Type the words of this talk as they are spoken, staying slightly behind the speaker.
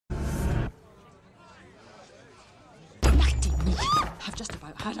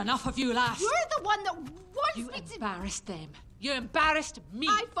Had enough of you, lass. You're the one that wants You me to... embarrassed them. You embarrassed me.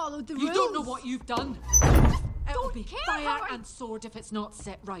 I followed the rules. You don't know what you've done. It'll Don't be care fire how I- and sword if it's not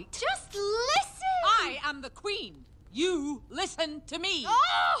set right. Just listen! I am the queen. You listen to me.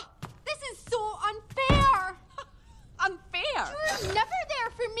 Oh! This is so unfair! Unfair. You're never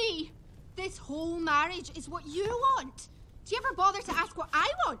there for me. This whole marriage is what you want. Do you ever bother to ask what I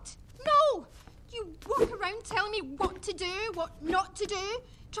want? No! You walk around telling me what to do, what not to do,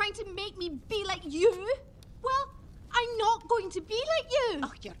 trying to make me be like you. Well, I'm not going to be like you.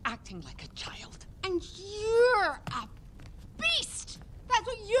 Oh, you're acting like a child. And you're a beast. That's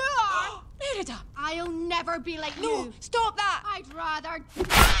what you are. Merida! I'll never be like No, you. stop that! I'd rather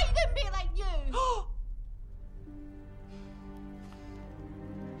die than be like you.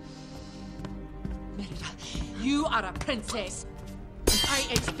 Merida, you are a princess. And I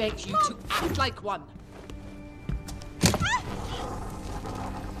expect you to act like one.